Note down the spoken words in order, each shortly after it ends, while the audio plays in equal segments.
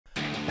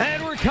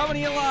coming to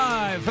you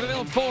live from the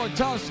Middle Ford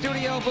Toss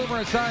Studio.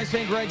 Boomer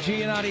Esiason, Greg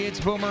Giannotti.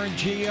 It's Boomer and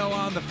Gio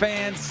on the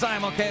Fan.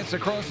 Simulcast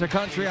across the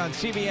country on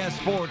CBS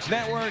Sports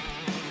Network.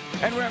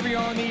 And wherever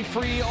you're on the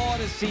free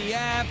Odyssey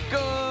app.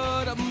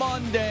 Good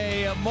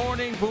Monday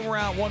morning. Boomer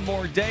out one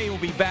more day. We'll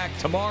be back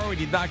tomorrow. We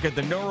did not get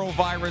the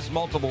neurovirus.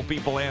 Multiple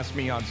people asked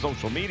me on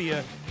social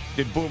media,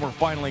 did Boomer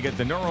finally get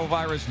the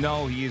neurovirus?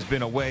 No, he has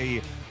been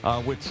away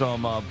with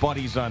some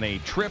buddies on a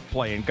trip,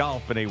 playing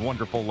golf in a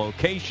wonderful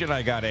location.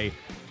 I got a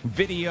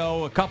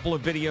couple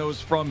of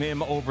videos from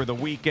him over the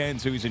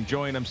weekend, so he's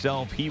enjoying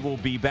himself. He will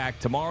be back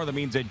tomorrow. That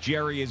means that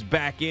Jerry is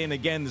back in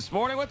again this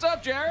morning. What's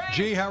up, Jerry?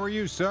 Gee, how are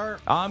you, sir?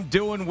 I'm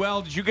doing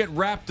well. Did you get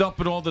wrapped up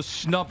in all the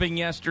snubbing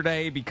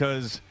yesterday?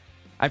 Because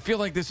I feel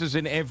like this is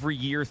an every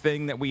year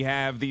thing that we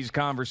have these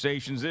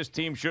conversations. This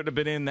team should have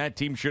been in, that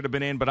team should have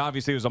been in, but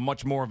obviously there's a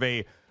much more of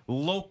a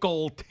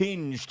local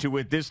tinge to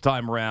it this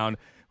time around,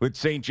 with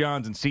St.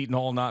 John's and Seton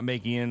Hall not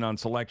making it in on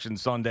Selection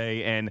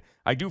Sunday. And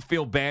I do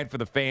feel bad for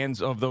the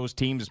fans of those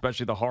teams,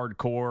 especially the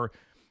hardcore,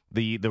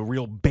 the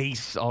real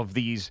base of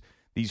these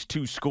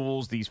two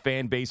schools. These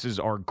fan bases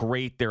are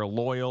great. They're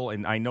loyal.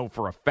 And I know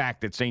for a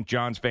fact that St.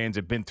 John's fans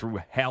have been through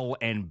hell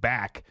and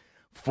back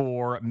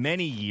for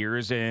many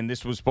years. And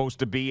this was supposed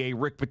to be a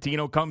Rick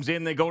Pitino comes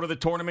in, they go to the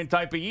tournament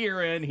type of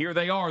year. And here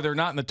they are. They're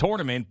not in the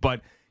tournament,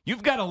 but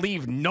you've got to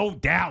leave no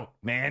doubt,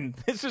 man.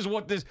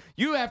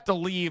 You have to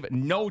leave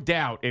no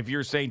doubt if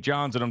you're St.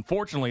 John's. And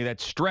unfortunately,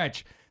 that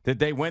stretch that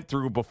they went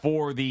through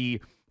before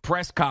the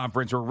press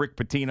conference where Rick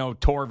Pitino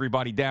tore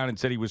everybody down and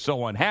said he was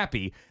so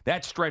unhappy,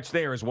 that stretch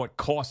there is what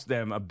cost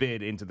them a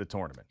bid into the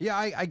tournament. Yeah,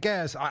 I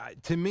guess.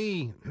 To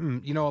me,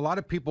 a lot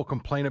of people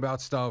complain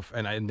about stuff,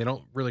 and they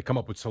don't really come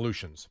up with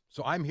solutions.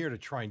 So I'm here to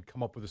try and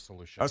come up with a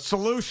solution. A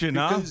solution,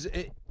 because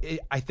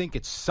I think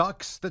it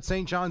sucks that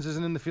St. John's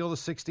isn't in the field of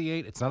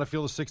 68. It's not a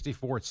field of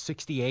 64. It's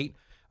 68.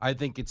 I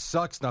think it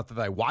sucks, not that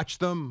I watch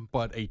them,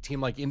 but a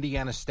team like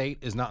Indiana State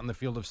is not in the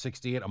field of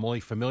 68. I'm only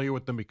familiar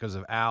with them because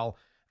of Al.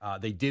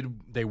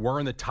 They were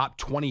in the top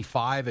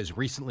 25 as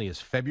recently as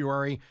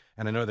February,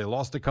 and I know they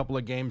lost a couple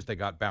of games. They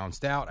got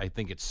bounced out. I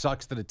think it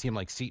sucks that a team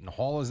like Seton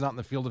Hall is not in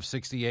the field of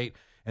 68.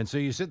 And so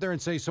you sit there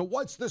and say, so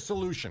what's the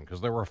solution?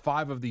 Because there were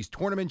 5 of these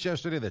tournaments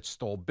yesterday that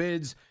stole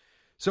bids.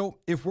 So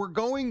if we're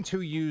going to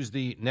use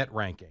the net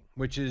ranking,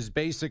 which is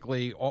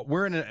basically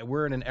we're in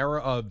an era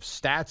of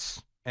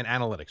stats and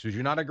analytics. Would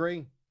you not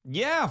agree?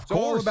 Yeah, of it's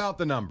course. All about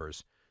the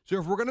numbers. So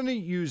if we're going to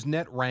use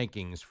net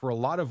rankings for a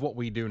lot of what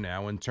we do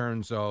now in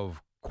terms of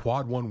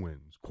quad 1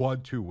 wins,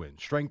 quad 2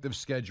 wins, strength of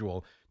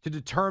schedule, to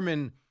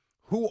determine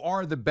who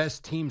are the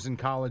best teams in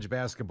college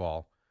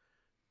basketball,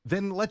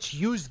 then let's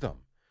use them.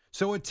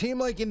 So a team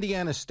like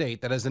Indiana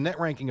State that has a net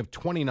ranking of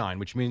 29,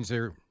 which means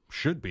there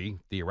should be,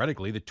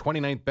 theoretically, the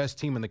 29th best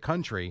team in the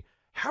country,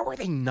 how are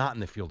they not in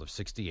the field of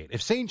 68?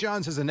 If St.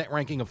 John's has a net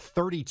ranking of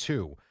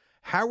 32,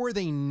 how are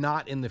they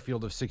not in the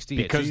field of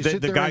 68? Because so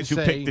the guys who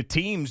pick the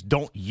teams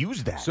don't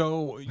use that.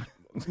 So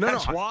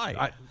that's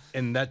why.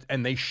 And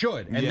they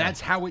should. And that's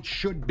how it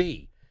should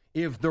be.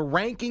 If the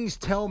rankings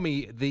tell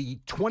me the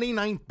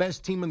 29th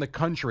best team in the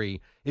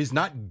country is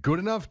not good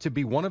enough to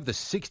be one of the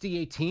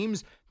 68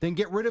 teams, then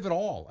get rid of it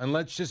all and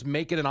let's just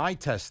make it an eye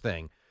test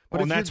thing.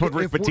 But that's what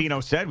Rick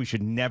Pitino said. We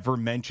should never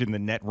mention the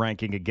net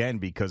ranking again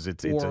because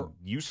it's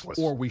useless.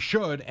 Or we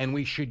should, and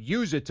we should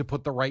use it to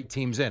put the right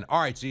teams in. All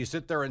right, so you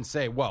sit there and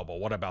say, well, but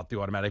what about the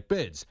automatic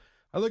bids?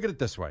 I look at it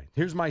this way.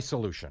 Here's my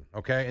solution,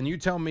 okay? And you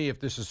tell me if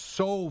this is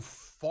so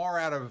far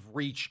out of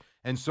reach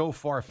and so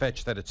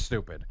far-fetched that it's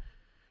stupid.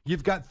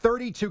 You've got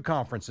 32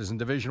 conferences in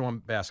Division I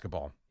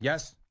basketball.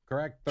 Yes?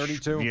 Correct?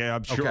 32? Yeah,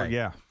 I'm sure, okay.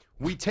 Yeah.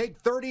 We take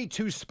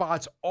 32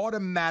 spots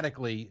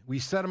automatically. We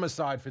set them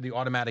aside for the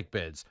automatic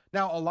bids.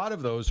 Now, a lot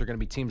of those are going to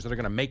be teams that are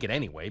going to make it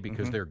anyway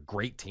because they're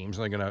great teams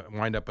and they're going to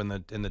wind up in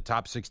the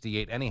top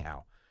 68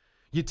 anyhow.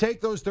 You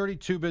take those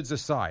 32 bids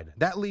aside.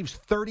 That leaves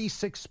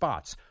 36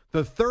 spots.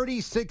 The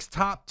 36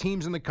 top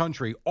teams in the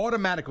country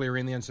automatically are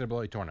in the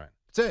NCAA tournament.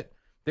 That's it.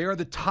 They are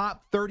the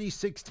top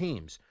 36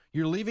 teams.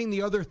 You're leaving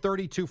the other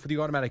 32 for the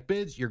automatic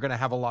bids. You're going to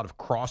have a lot of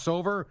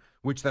crossover,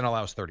 which then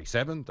allows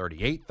 37,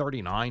 38,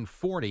 39,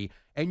 40,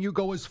 and you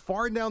go as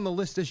far down the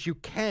list as you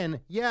can.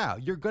 Yeah,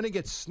 you're going to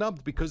get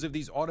snubbed because of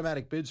these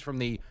automatic bids from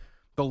the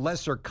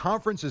lesser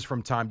conferences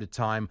from time to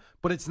time,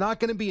 but it's not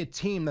going to be a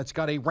team that's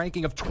got a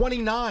ranking of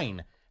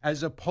 29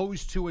 as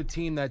opposed to a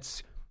team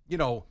that's,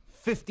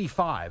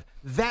 55.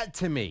 That,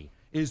 to me,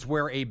 is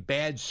where a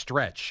bad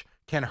stretch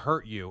can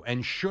hurt you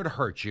and should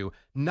hurt you.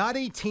 Not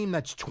a team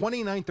that's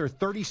 29th or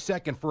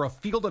 32nd for a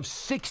field of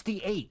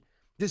 68.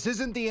 This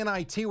isn't the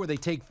NIT where they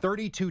take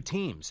 32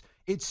 teams.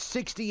 It's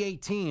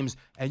 68 teams,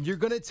 and you're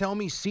going to tell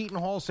me Seton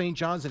Hall, St.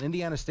 John's, and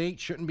Indiana State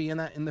shouldn't be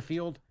in the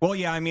field? Well,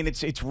 yeah, I mean,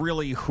 it's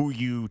really who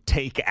you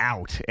take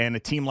out, and a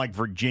team like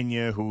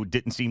Virginia, who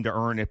didn't seem to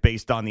earn it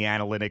based on the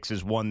analytics,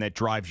 is one that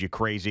drives you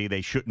crazy.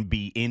 They shouldn't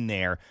be in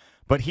there.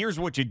 But here's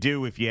what you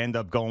do if you end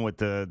up going with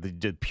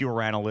the pure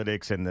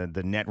analytics and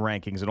the net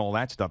rankings and all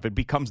that stuff. It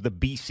becomes the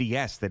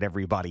BCS that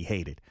everybody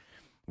hated.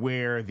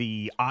 where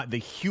the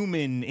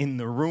human in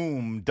the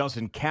room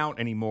doesn't count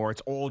anymore.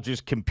 It's all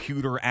just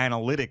computer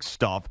analytics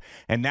stuff.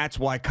 And that's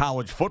why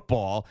college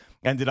football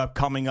ended up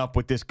coming up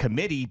with this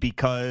committee,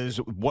 because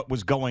what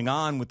was going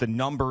on with the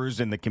numbers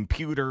and the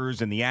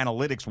computers and the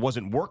analytics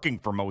wasn't working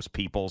for most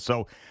people.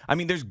 So, I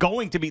mean, there's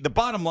going to be – the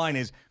bottom line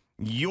is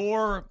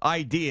your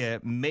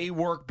idea may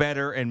work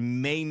better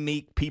and may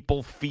make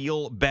people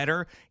feel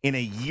better in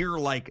a year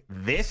like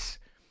this.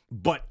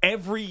 But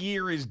every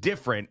year is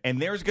different,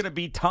 and there's going to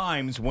be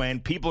times when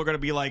people are going to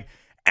be like,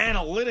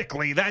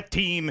 analytically, that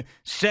team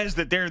says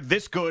that they're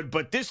this good,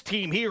 but this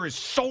team here is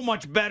so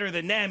much better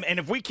than them, and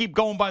if we keep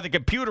going by the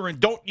computer and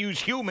don't use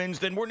humans,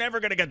 then we're never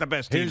going to get the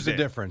best teams. Here's the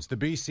difference. The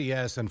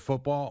BCS and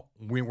football,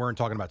 we weren't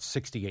talking about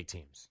 68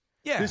 teams.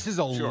 Yeah, this is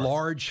a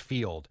large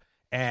field,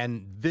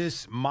 and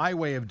my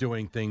way of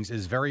doing things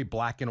is very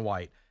black and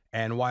white.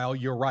 And while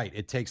you're right,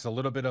 it takes a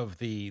little bit of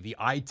the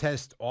eye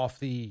test off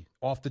the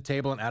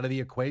table and out of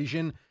the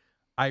equation,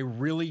 I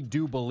really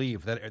do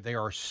believe that there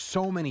are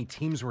so many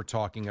teams we're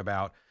talking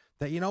about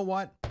that, you know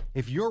what?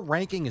 If your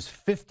ranking is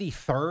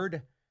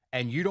 53rd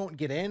and you don't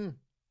get in,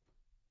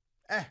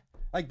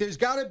 like there's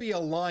got to be a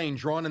line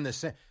drawn in the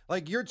sand.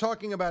 Like you're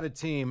talking about a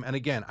team, and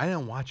again, I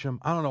didn't watch them.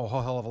 I don't know a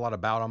whole hell of a lot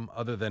about them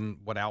other than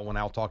when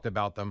Al talked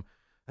about them.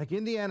 Like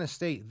Indiana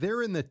State,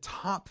 they're in the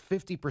top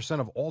 50%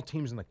 of all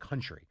teams in the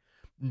country.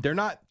 They're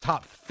not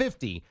top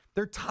 50,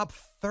 they're top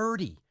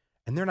 30,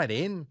 and they're not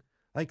in.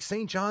 Like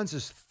St. John's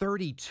is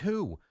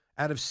 32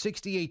 out of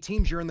 68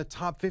 teams. You're in the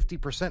top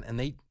 50%, and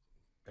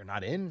they're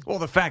not in. Well,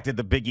 the fact that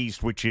the Big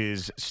East, which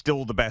is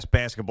still the best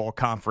basketball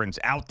conference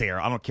out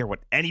there, I don't care what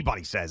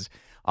anybody says,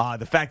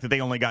 the fact that they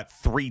only got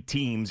 3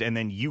 teams and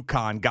then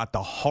UConn got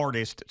the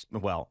hardest,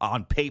 well,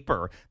 on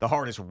paper, the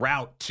hardest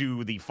route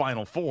to the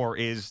Final Four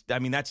is, I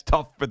mean, that's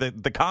tough for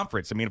the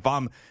conference. I mean, if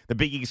I'm the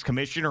Big East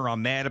commissioner,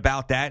 I'm mad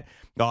about that.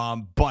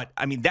 But,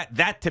 I mean,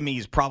 that to me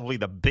is probably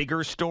the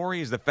bigger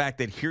story, is the fact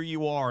that here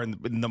you are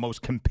in the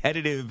most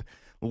competitive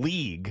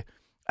league,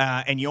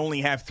 and you only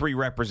have 3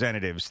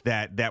 representatives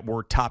that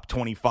were top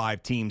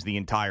 25 teams the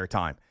entire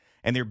time.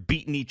 And they're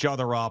beating each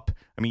other up.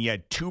 I mean, you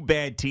had 2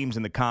 bad teams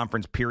in the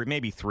conference period,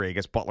 maybe 3. I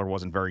guess Butler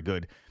wasn't very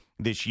good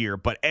this year.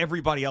 But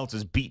everybody else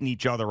is beating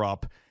each other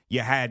up.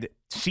 You had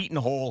Seton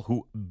Hall,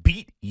 who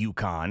beat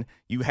UConn.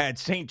 You had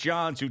St.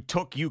 John's, who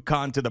took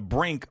UConn to the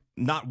brink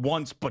not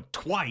once but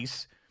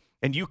twice.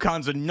 And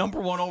UConn's a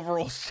number 1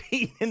 overall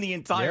seed in the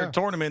entire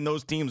tournament, and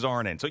those teams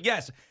aren't in. So,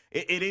 yes,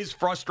 it is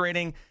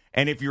frustrating.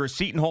 And if you're a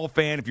Seton Hall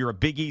fan, if you're a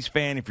Big East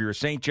fan, if you're a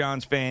St.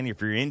 John's fan,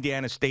 if you're an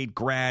Indiana State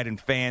grad and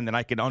fan, then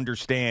I can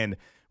understand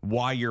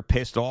why you're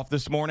pissed off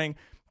this morning.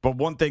 But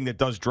one thing that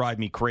does drive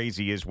me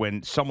crazy is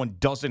when someone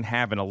doesn't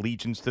have an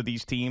allegiance to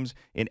these teams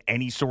in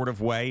any sort of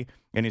way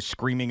and is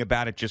screaming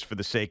about it just for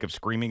the sake of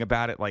screaming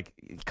about it. Like,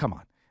 come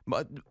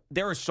on.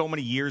 There are so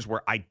many years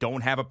where I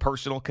don't have a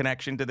personal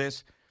connection to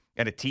this,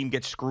 and a team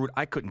gets screwed.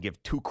 I couldn't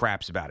give 2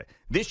 craps about it.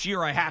 This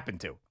year I happen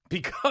to,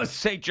 because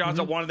St.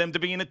 John's wanted them to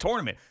be in the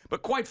tournament.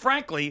 But quite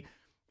frankly,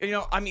 you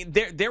know, I mean,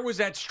 there was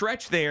that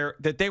stretch there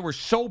that they were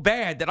so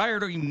bad that I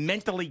already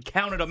mentally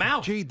counted them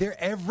out. Gee,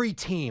 every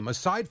team,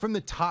 aside from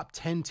the top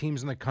 10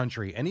 teams in the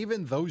country, and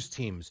even those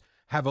teams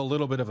have a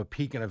little bit of a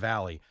peak and a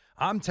valley.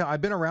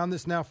 I've been around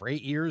this now for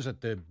 8 years at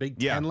the Big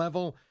Ten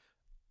level.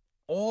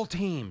 All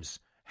teams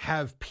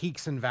have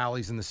peaks and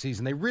valleys in the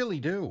season. They really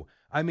do.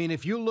 I mean,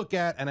 if you look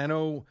at, and I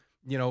know,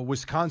 you know,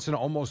 Wisconsin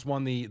almost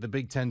won the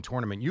Big Ten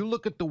tournament. You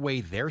look at the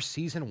way their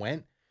season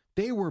went,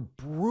 they were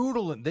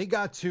brutal. They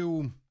got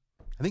to,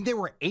 I think they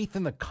were 8th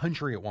in the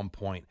country at one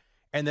point.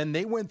 And then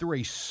they went through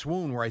a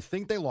swoon where I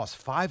think they lost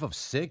 5 of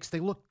 6.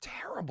 They looked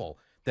terrible.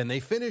 Then they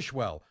finished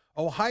well.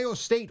 Ohio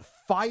State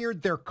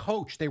fired their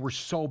coach. They were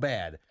so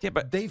bad. Yeah,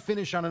 but they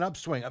finish on an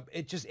upswing.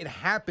 It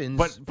happens.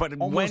 But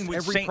almost when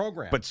every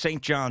program. But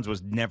St. John's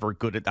was never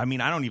good at. I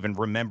mean, I don't even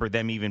remember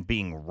them even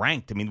being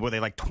ranked. I mean, were they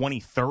like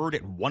 23rd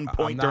at one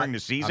point during the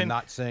season? I'm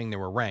not saying they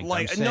were ranked.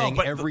 I'm saying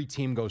every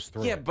team goes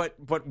through. Yeah, but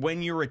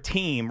when you're a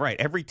team, right?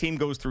 Every team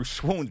goes through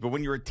swoons. But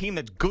when you're a team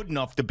that's good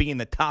enough to be in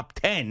the top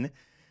 10.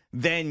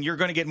 Then you're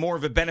going to get more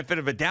of a benefit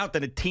of a doubt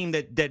than a team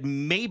that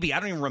maybe, I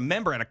don't even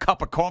remember, had a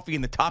cup of coffee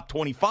in the top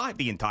 25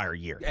 the entire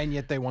year. And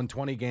yet they won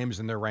 20 games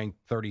and they're ranked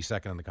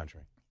 32nd in the country.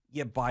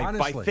 Yeah,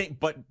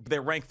 but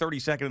they're ranked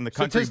 32nd in the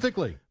country.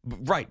 Statistically.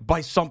 Right, by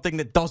something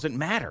that doesn't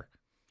matter.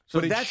 So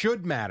but it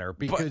should matter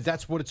because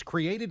that's what it's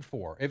created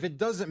for. If it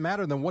doesn't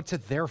matter, then what's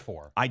it there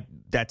for?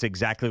 That's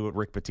exactly what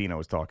Rick Pitino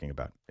was talking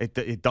about.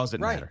 It doesn't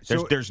matter.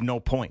 There's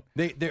no point.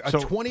 They're a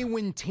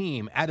 20-win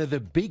team out of the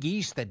Big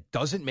East that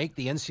doesn't make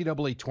the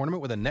NCAA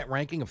tournament with a net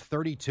ranking of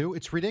 32.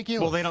 It's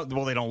ridiculous. Well,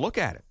 they don't look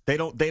at it.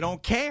 They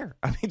don't care.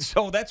 I mean,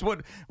 so that's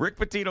what Rick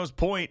Pitino's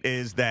point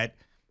is, that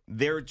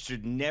there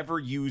should never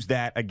use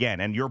that again.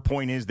 And your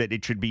point is that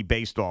it should be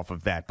based off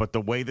of that. But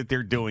the way that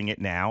they're doing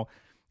it now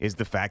is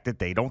the fact that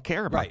they don't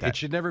care about that. It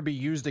should never be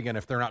used again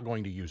if they're not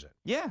going to use it.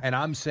 Yeah. And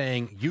I'm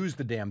saying use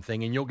the damn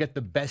thing, and you'll get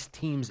the best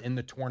teams in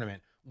the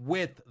tournament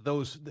with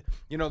those.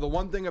 You know, the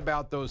one thing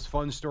about those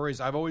fun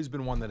stories, I've always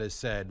been one that has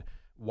said,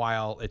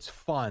 while it's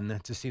fun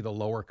to see the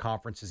lower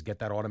conferences get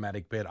that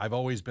automatic bid, I've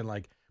always been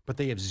like, but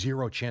they have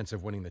zero chance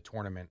of winning the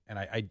tournament, and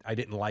I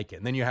didn't like it.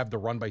 And then you have the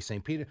run by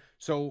St. Peter.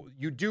 So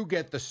you do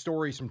get the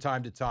stories from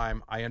time to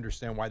time. I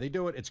understand why they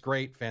do it. It's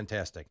great,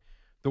 fantastic.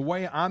 The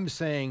way I'm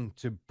saying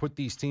to put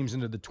these teams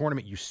into the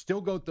tournament, you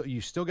still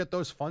get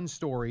those fun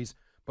stories,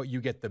 but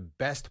you get the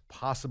best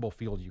possible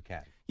field you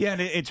can. Yeah,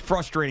 and it's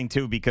frustrating,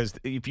 too, because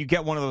if you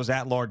get one of those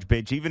at-large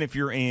bids, even if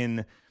you're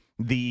in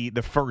the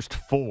first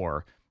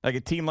four, like a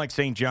team like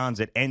St. John's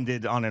that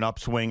ended on an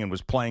upswing and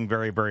was playing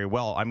very, very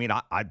well. I mean,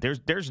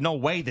 there's no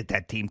way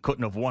that team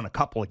couldn't have won a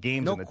couple of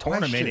games in the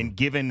tournament and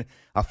given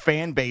a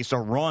fan base a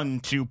run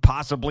to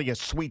possibly a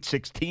Sweet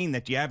 16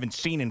 that you haven't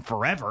seen in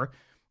forever.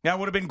 That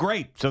would have been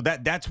great. So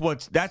that's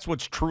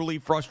what's truly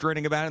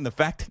frustrating about it. And the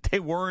fact that they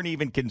weren't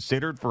even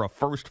considered for a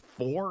first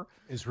four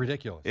is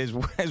ridiculous.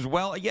 As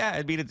well. Yeah,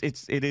 I mean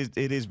it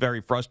is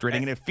very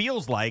frustrating, and it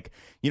feels like,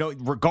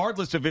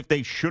 regardless of if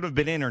they should have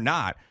been in or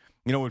not.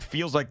 It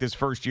feels like this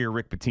first year,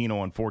 Rick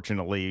Pitino,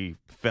 unfortunately,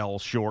 fell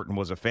short and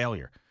was a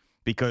failure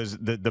because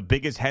the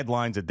biggest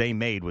headlines that they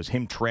made was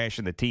him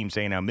trashing the team,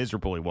 saying how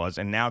miserable he was,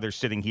 and now they're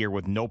sitting here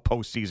with no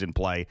postseason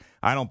play.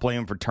 I don't blame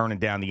him for turning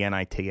down the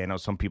NIT. I know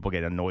some people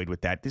get annoyed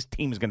with that. This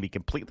team is going to be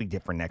completely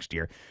different next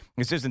year.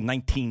 This isn't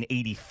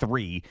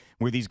 1983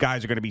 where these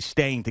guys are going to be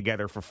staying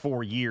together for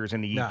 4 years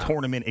and the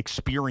tournament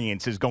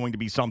experience is going to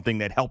be something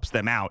that helps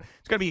them out.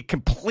 It's going to be a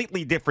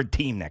completely different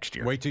team next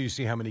year. Wait till you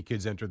see how many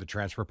kids enter the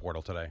transfer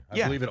portal today.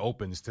 I believe it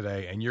opens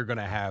today, and you're going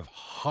to have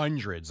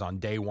hundreds on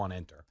day one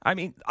enter. I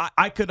mean,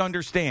 I could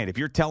understand if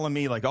you're telling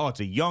me, like, oh,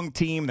 it's a young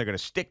team, they're going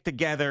to stick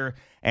together,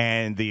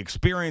 and the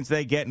experience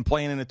they get in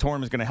playing in the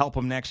tournament is going to help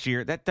them next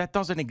year. That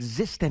doesn't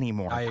exist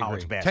anymore in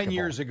college basketball. 10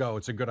 years ago,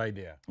 it's a good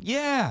idea.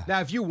 Yeah.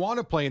 Now, if you want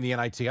to play in the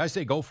NIT, I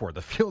say go for it.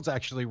 The field's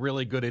actually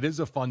really good. It is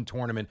a fun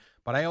tournament,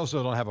 but I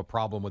also don't have a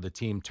problem with the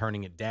team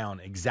turning it down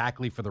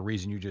exactly for the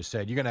reason you just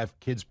said. You're going to have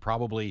kids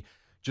probably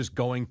just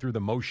going through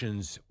the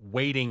motions,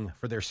 waiting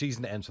for their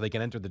season to end so they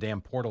can enter the damn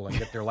portal and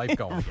get their life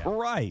going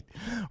again.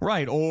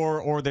 Right.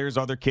 Or there's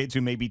other kids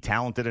who may be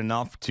talented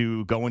enough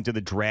to go into the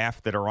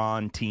draft that are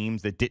on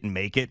teams that didn't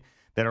make it,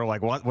 that are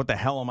like, what the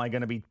hell am I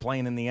going to be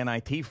playing in the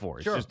NIT for?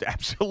 It's just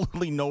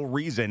absolutely no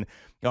reason.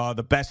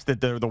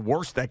 The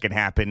worst that can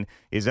happen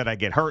is that I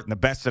get hurt, and the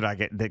best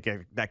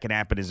that can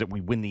happen is that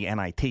we win the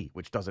NIT,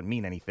 which doesn't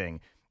mean anything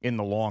in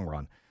the long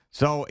run.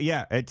 So,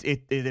 yeah, it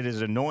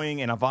is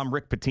annoying, and if I'm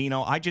Rick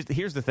Pitino,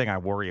 here's the thing I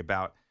worry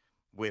about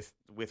with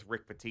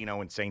Rick Pitino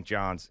and St.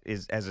 John's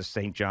is, as a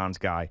St. John's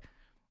guy,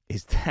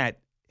 is that,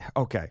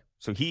 okay,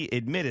 so he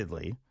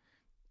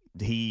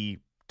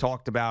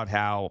talked about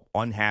how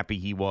unhappy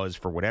he was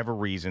for whatever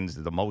reasons,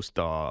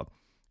 the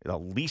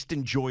least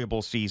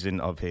enjoyable season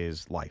of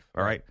his life,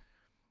 all right?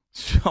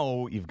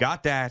 So you've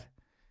got that.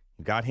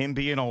 You've got him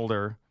being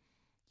older.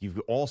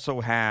 You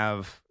also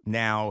have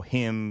now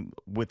him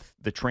with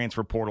the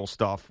transfer portal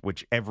stuff,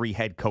 which every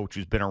head coach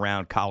who's been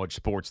around college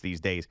sports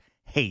these days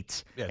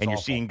hates. Yeah, and you're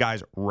seeing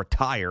guys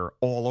retire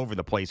all over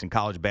the place in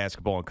college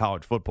basketball and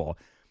college football.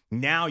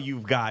 Now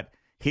you've got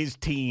his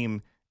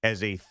team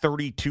as a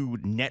 32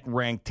 net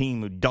ranked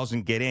team who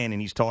doesn't get in,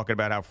 and he's talking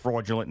about how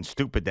fraudulent and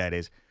stupid that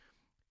is.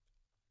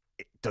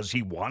 Does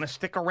he want to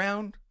stick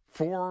around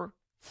for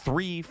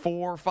 3,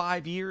 4,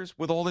 5 years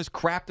with all this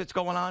crap that's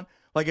going on?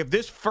 Like, if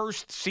this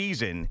first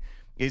season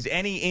is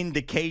any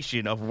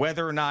indication of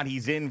whether or not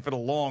he's in for the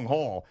long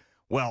haul,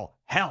 well,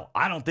 hell,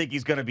 I don't think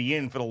he's going to be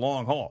in for the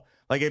long haul.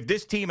 Like, if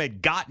this team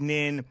had gotten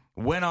in,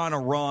 went on a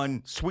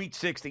run, Sweet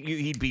 16,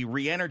 he'd be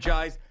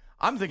re-energized.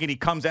 I'm thinking he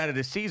comes out of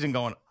the season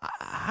going,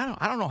 I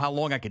don't know how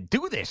long I could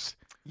do this.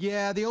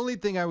 Yeah, the only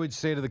thing I would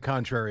say to the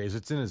contrary is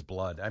it's in his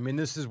blood. I mean,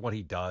 this is what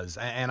he does.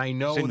 And I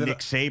know it's in that Nick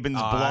Saban's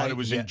blood. It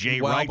was in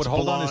Jay Wright's but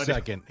hold blood. on a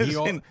second.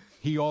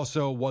 He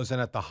also wasn't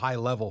at the high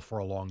level for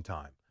a long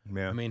time.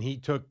 Yeah. I mean, he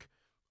took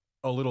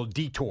a little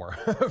detour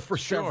for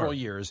several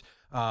years.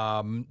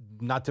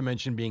 Not to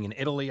mention being in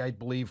Italy, I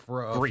believe,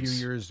 for a few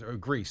years.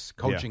 Greece,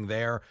 coaching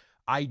there.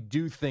 I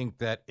do think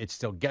that it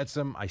still gets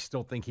him. I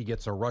still think he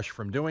gets a rush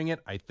from doing it.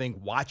 I think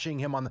watching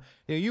him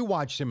you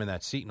watched him in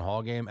that Seton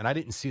Hall game, and I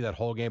didn't see that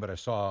whole game, but I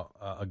saw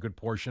a good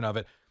portion of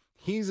it.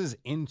 He's as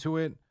into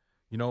it,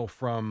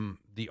 from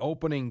the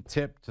opening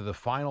tip to the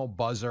final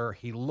buzzer.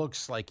 He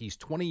looks like he's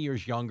 20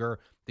 years younger.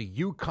 The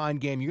UConn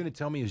game, you're going to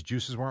tell me his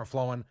juices weren't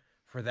flowing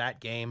for that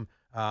game?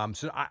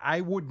 So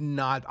I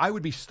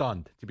would be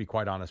stunned, to be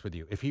quite honest with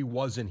you, if he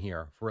wasn't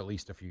here for at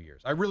least a few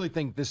years. I really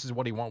think this is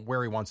where he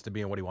wants to be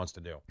and what he wants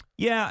to do.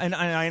 Yeah, and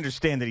I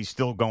understand that he's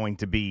still going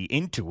to be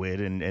into it,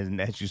 and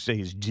as you say,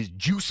 his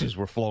juices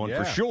were flowing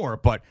for sure,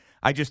 but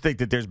I just think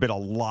that there's been a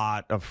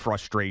lot of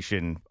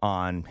frustration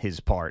on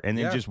his part. And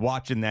then just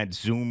watching that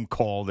Zoom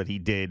call that he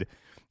did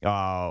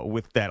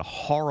with that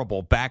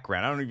horrible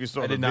background. I don't know if you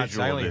saw the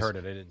visual. I only heard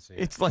it. I didn't see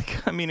it. It's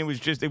like, I mean, it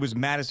was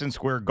Madison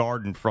Square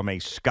Garden from a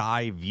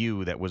sky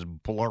view that was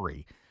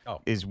blurry.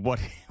 Is what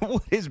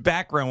his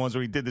background was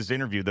when he did this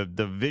interview.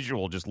 The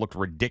visual just looked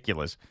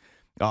ridiculous.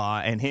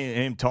 And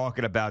him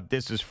talking about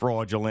this is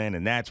fraudulent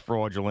and that's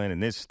fraudulent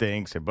and this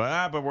stinks,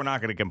 but we're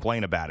not going to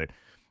complain about it.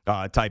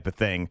 type of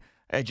thing.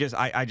 I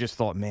just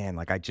thought, man,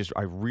 like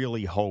I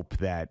really hope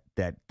that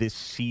this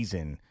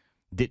season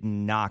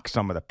didn't knock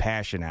some of the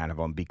passion out of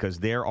them, because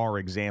there are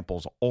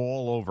examples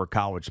all over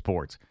college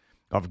sports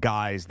of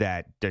guys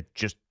that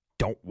just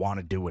don't want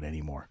to do it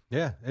anymore.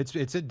 Yeah,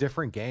 it's a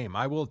different game.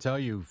 I will tell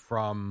you,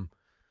 from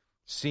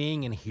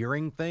seeing and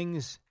hearing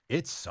things,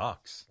 it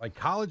sucks. Like,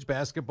 college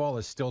basketball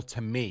is still,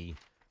 to me,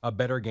 a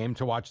better game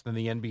to watch than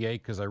the NBA,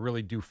 because I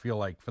really do feel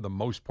like, for the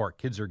most part,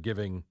 kids are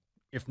giving,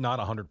 if not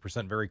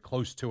 100%, very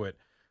close to it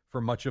for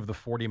much of the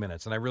 40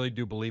 minutes. And I really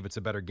do believe it's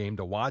a better game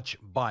to watch.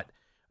 But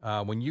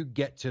when you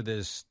get to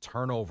this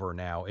turnover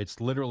now,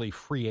 it's literally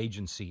free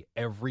agency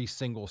every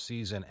single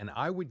season. And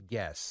I would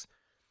guess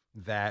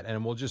that,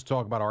 and we'll just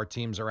talk about our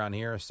teams around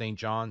here, St.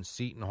 John,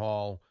 Seton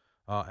Hall,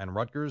 and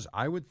Rutgers.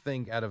 I would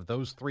think out of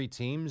those three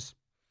teams,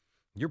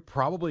 you're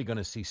probably going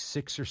to see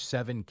 6 or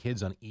 7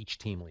 kids on each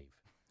team leave.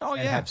 Oh,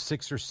 and yeah. have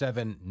 6 or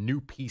 7 new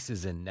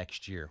pieces in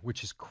next year,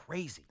 which is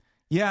crazy.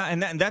 Yeah,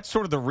 and that's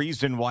sort of the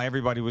reason why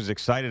everybody was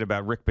excited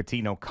about Rick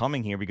Pitino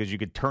coming here, because you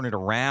could turn it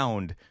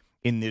around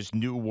in this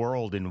new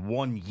world in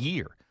 1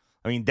 year.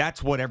 I mean,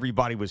 that's what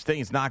everybody was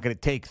thinking. It's not going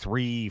to take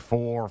 3,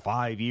 4,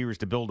 5 years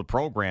to build a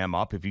program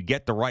up. If you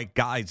get the right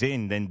guys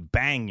in, then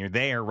bang, you're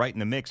there right in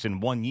the mix in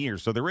 1 year.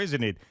 So there is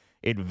an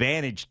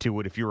advantage to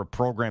it if you're a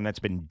program that's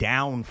been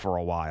down for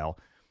a while.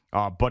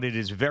 But it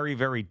is very,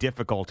 very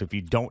difficult if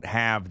you don't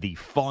have the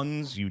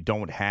funds, you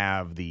don't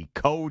have the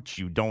coach,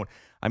 you don't.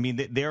 I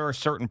mean, there are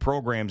certain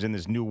programs in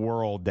this new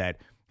world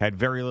that had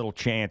very little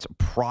chance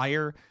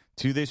prior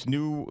to this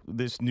new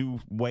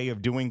way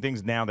of doing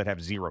things now that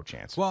have zero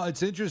chance. Well,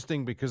 it's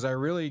interesting because I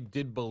really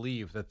did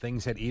believe that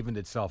things had evened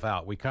itself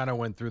out. We kind of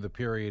went through the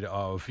period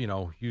of,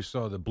 you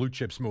saw the Blue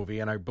Chips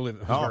movie, and I believe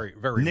it was very,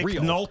 very Nick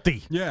real.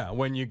 Nolte. Yeah,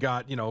 when you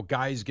got,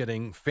 guys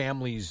getting,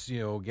 families,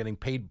 getting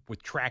paid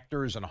with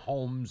tractors and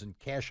homes and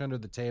cash under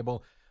the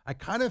table. I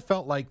kind of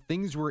felt like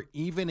things were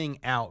evening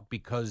out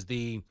because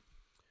the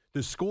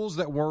schools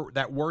that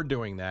were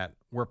doing that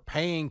were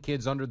paying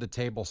kids under the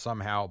table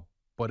somehow,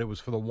 but it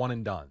was for the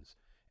one-and-dones.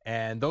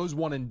 And those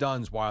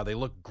one-and-dones, while they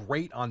look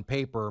great on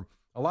paper,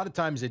 a lot of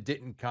times it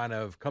didn't kind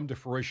of come to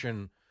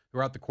fruition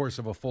throughout the course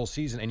of a full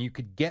season. And you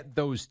could get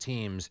those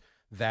teams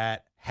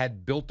that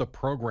had built a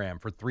program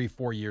for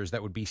 3-4 years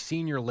that would be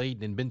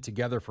senior-laden and been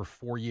together for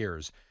 4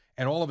 years,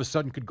 and all of a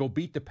sudden could go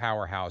beat the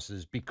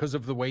powerhouses because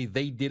of the way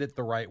they did it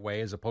the right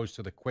way, as opposed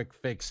to the quick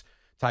fix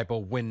type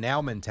of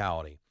win-now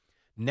mentality.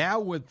 Now,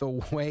 with the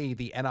way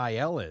the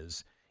NIL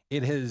is,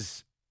 it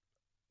has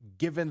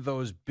given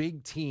those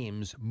big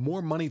teams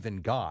more money than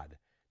God,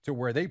 to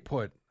where they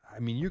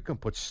you can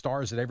put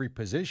stars at every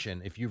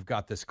position if you've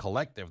got this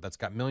collective that's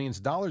got millions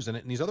of dollars in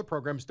it, and these other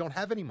programs don't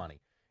have any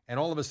money. And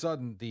all of a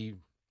sudden, the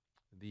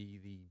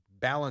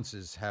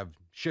balances have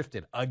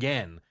shifted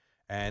again,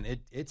 and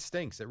it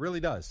stinks. It really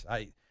does.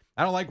 I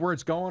don't like where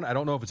it's going. I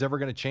don't know if it's ever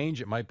going to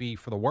change. It might be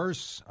for the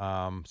worse.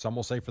 Some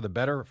will say for the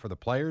better for the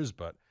players,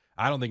 but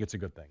I don't think it's a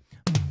good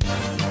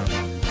thing.